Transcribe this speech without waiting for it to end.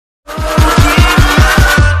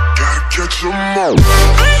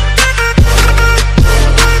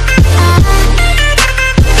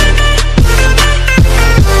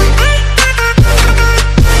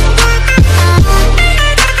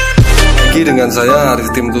dengan saya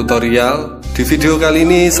Ariesteamtutorial. Di video kali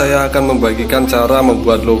ini saya akan membagikan cara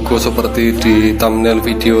membuat logo seperti di thumbnail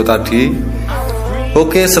video tadi.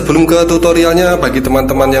 Oke, sebelum ke tutorialnya, bagi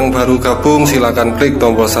teman-teman yang baru gabung silahkan klik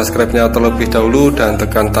tombol subscribe-nya terlebih dahulu dan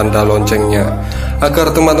tekan tanda loncengnya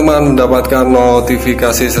agar teman-teman mendapatkan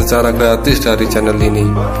notifikasi secara gratis dari channel ini.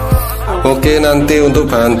 Oke, nanti untuk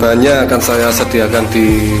bahan-bahannya akan saya sediakan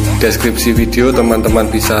di deskripsi video, teman-teman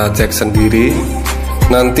bisa cek sendiri.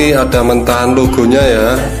 Nanti ada mentahan logonya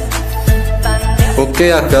ya.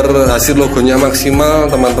 Oke, agar hasil logonya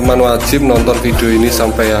maksimal, teman-teman wajib nonton video ini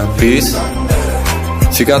sampai habis.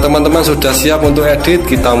 Jika teman-teman sudah siap untuk edit,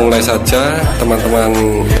 kita mulai saja. Teman-teman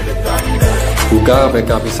buka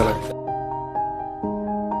APK Pixellab.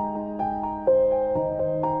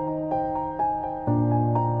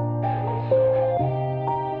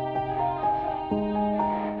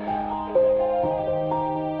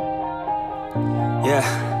 Yeah,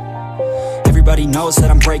 everybody knows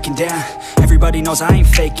that I'm breaking down. Everybody knows I ain't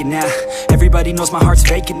faking now. Everybody knows my heart's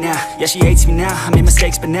vacant now. Yeah, she hates me now, I made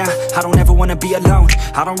mistakes but now I don't ever wanna be alone.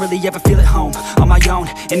 I don't really ever feel at home. On my own,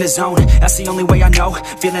 in the zone, that's the only way I know.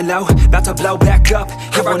 Feeling low, about to blow back up.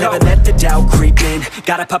 Here I won't ever let the doubt creep in.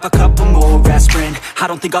 Gotta pop a couple more aspirin. I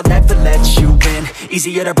don't think I'll ever let you in.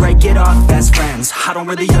 Easier to break it off as friends. I don't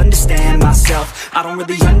really understand myself. I don't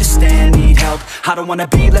really understand, need help. I don't wanna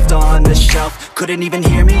be left on the shelf. Couldn't even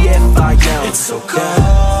hear me if I yelled. It's so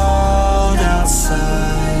cold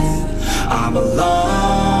outside, I'm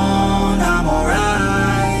alone, I'm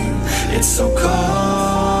alright. It's so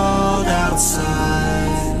cold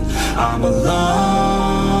outside, I'm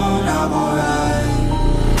alone, I'm alright.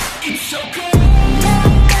 It's so cold.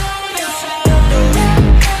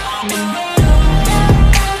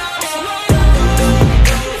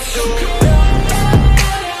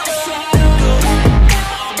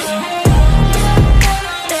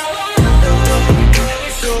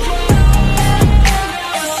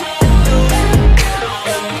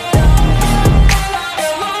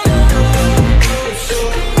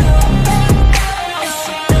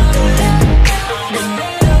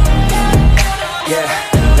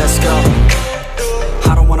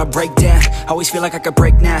 Break down, always feel like I could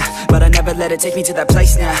break now, but I never let it take me to that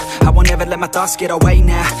place now. I won't ever let my thoughts get away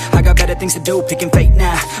now. I got better things to do, picking fate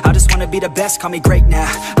now. I just wanna be the best, call me great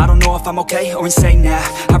now. I don't know if I'm okay or insane now.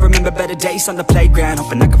 I remember better days on the playground,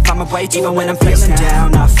 hoping I can find my way to even when I'm feeling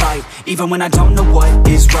down, I fight, even when I don't know what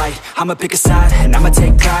is right. I'ma pick a side, and I'ma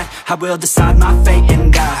take pride. I will decide my fate,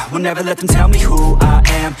 and I will never let them tell me who I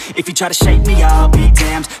am. If you try to shake me, I'll be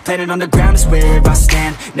damned. Planet on the ground is where I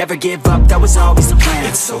stand. Never give up, that was always the plan.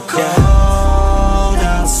 It's so cold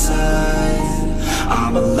outside,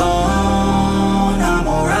 I'm alone, I'm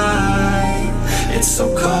alright. It's so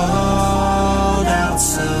cold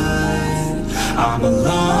outside, I'm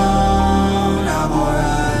alone, I'm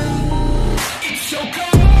alright. It's so cold.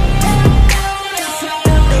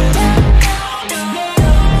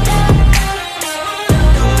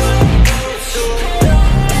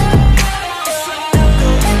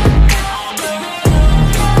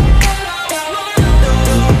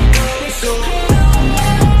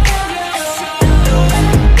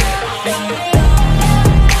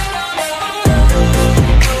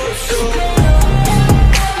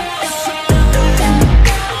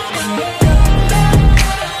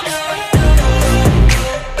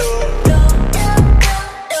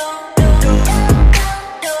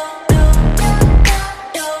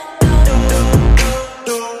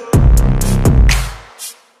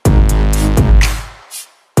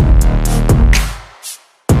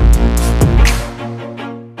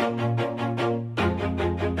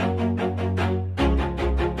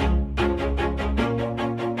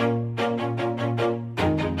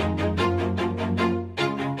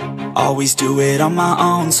 Always do it on my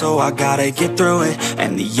own, so I gotta get through it.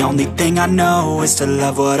 And the only thing I know is to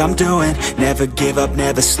love what I'm doing. Never give up,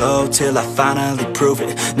 never slow, till I finally prove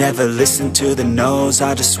it. Never listen to the no's,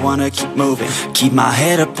 I just wanna keep moving. Keep my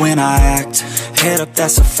head up when I act, head up,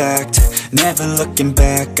 that's a fact. Never looking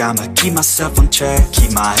back, I'ma keep myself on track.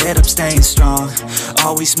 Keep my head up, staying strong,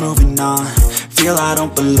 always moving on. Feel I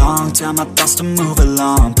don't belong, tell my thoughts to move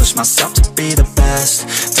along. Push myself to be the best,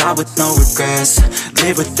 die with no regrets.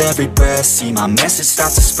 Live with every breath, see my message start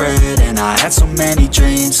to spread. And I had so many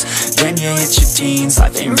dreams, then you hit your teens.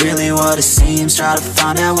 Life ain't really what it seems, try to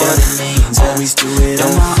find out what it means. Always do it on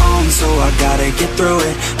my own, so I gotta get through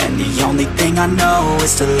it. And the only thing I know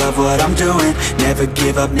is to love what I'm doing. Never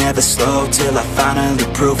give up, never slow, till I finally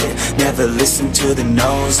prove it. Never listen to the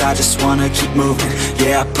no's, I just wanna keep moving.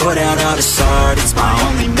 Yeah, I put out all this art, start, it's my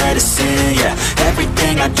only medicine, yeah.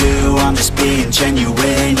 Everything I do, I'm just being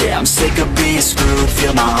genuine, yeah. I'm sick of being screwed,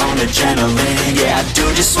 feel my own adrenaline, yeah. I do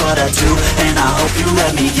just what I do, and I hope you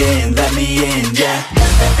let me in, yeah.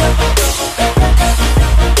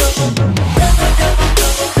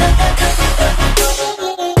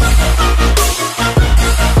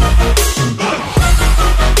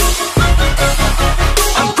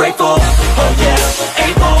 Grateful, oh yeah,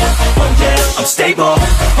 able, oh yeah, I'm stable,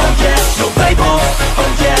 oh yeah, no label,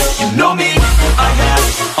 oh yeah, you know me, I have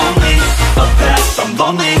only a path, I'm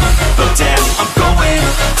lonely, but damn, I'm going to win.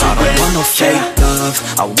 I don't want no fake love,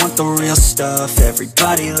 I want the real stuff.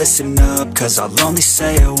 Everybody listen up, cause I'll only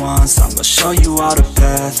say it once. I'm gonna show you all the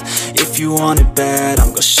path, if you want it bad. I'm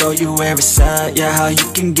gonna show you where it's at, yeah, how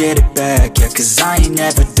you can get it back, yeah. Cause I ain't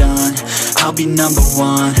never done, I'll be number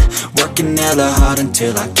one, working hella hard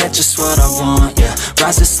until I get just what I want, yeah.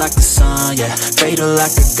 Rises like the sun, yeah, fatal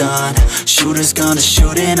like a gun. Shooters gonna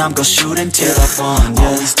shoot and I'm gonna shoot until I won, yeah.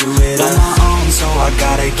 Always do it on my own, so I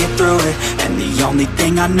gotta get through it. And the only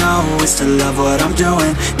thing I know is to love what I'm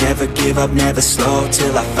doing. Never give up, never slow,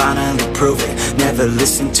 till I finally prove it. Never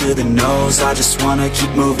listen to the no's, I just wanna keep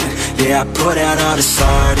moving. Yeah, I put out all this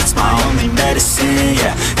art, it's my only medicine,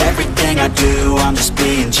 yeah. Everything I do, I'm just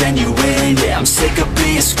being genuine, yeah. I'm sick of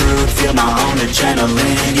being screwed, feel my own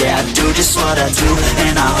adrenaline, yeah. I do just what I do,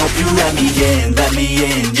 and I hope you let me in,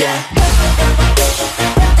 yeah.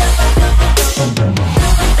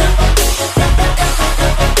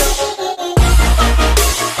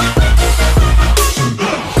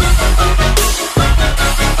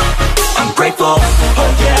 I'm grateful,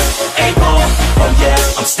 oh yeah, able, oh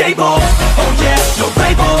yeah, I'm stable, oh yeah, no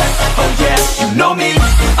label, oh yeah, you know me,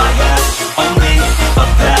 I have only a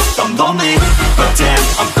path, I'm lonely, but damn,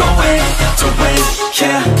 I'm going to win,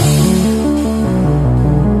 yeah.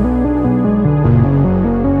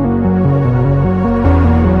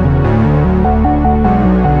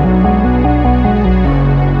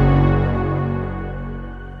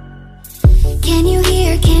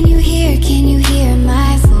 Can you hear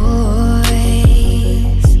my voice?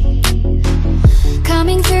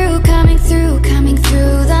 Coming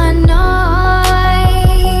through the noise.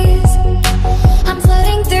 I'm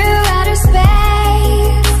floating through outer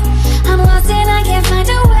space. I'm lost and I can't find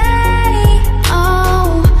a way.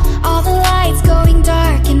 Oh, all the lights going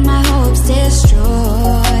dark and my hopes destroyed.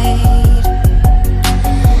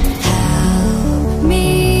 Help me,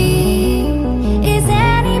 is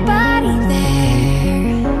anybody there?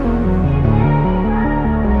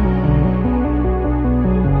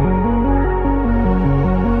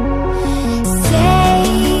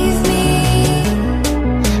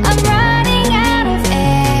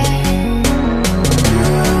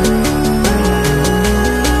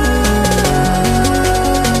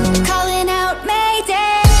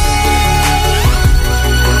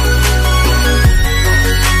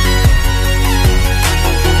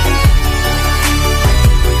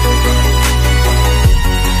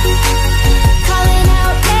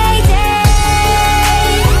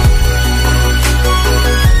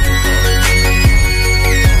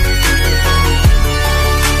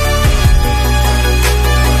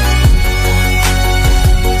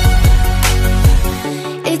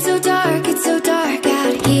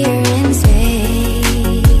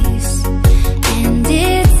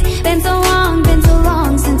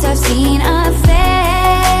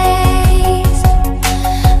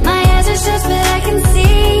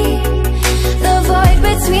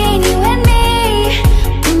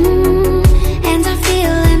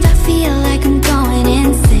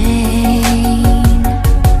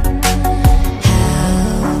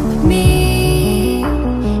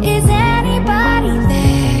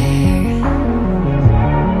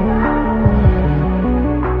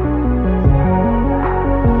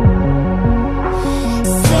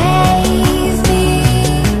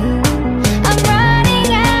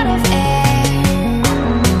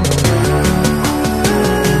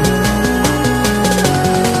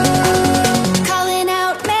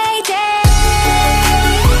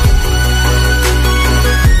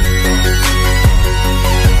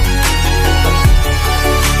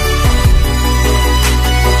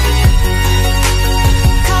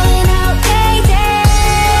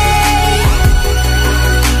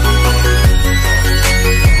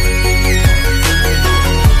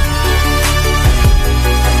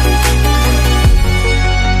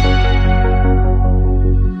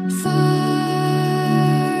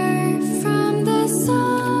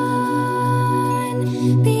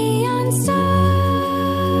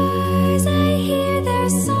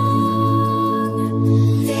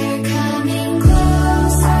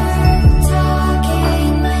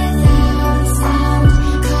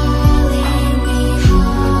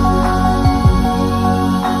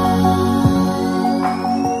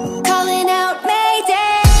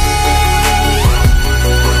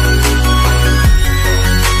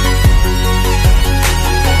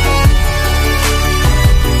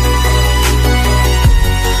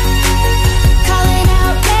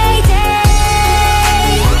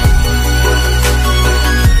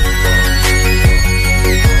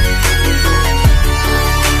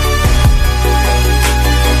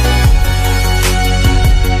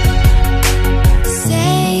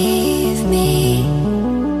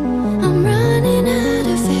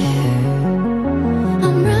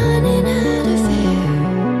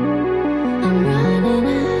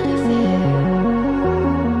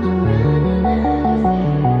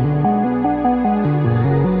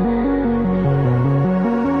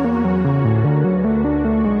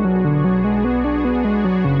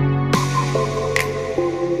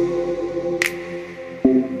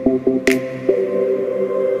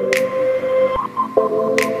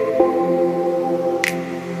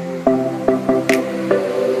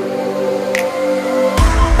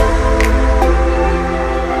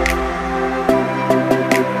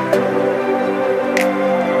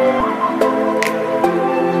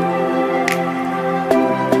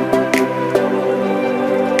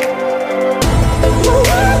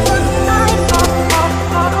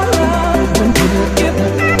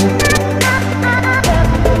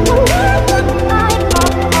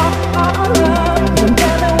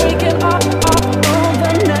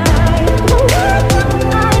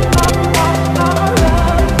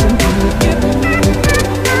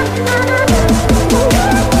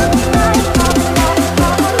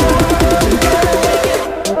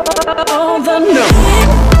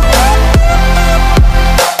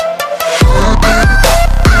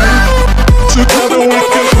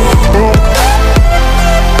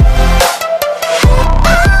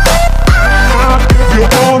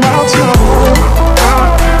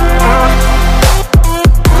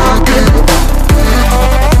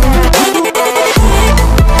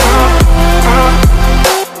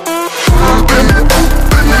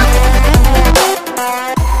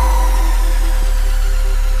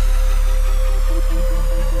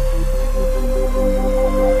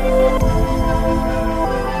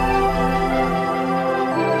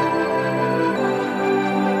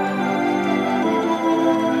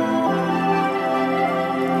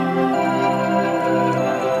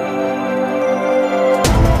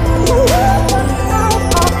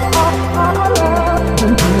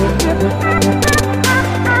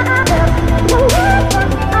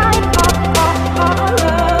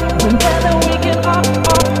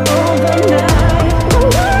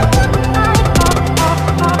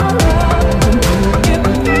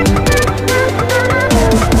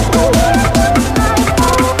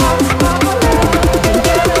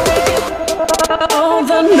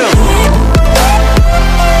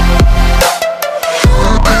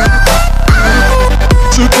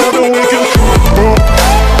 know we can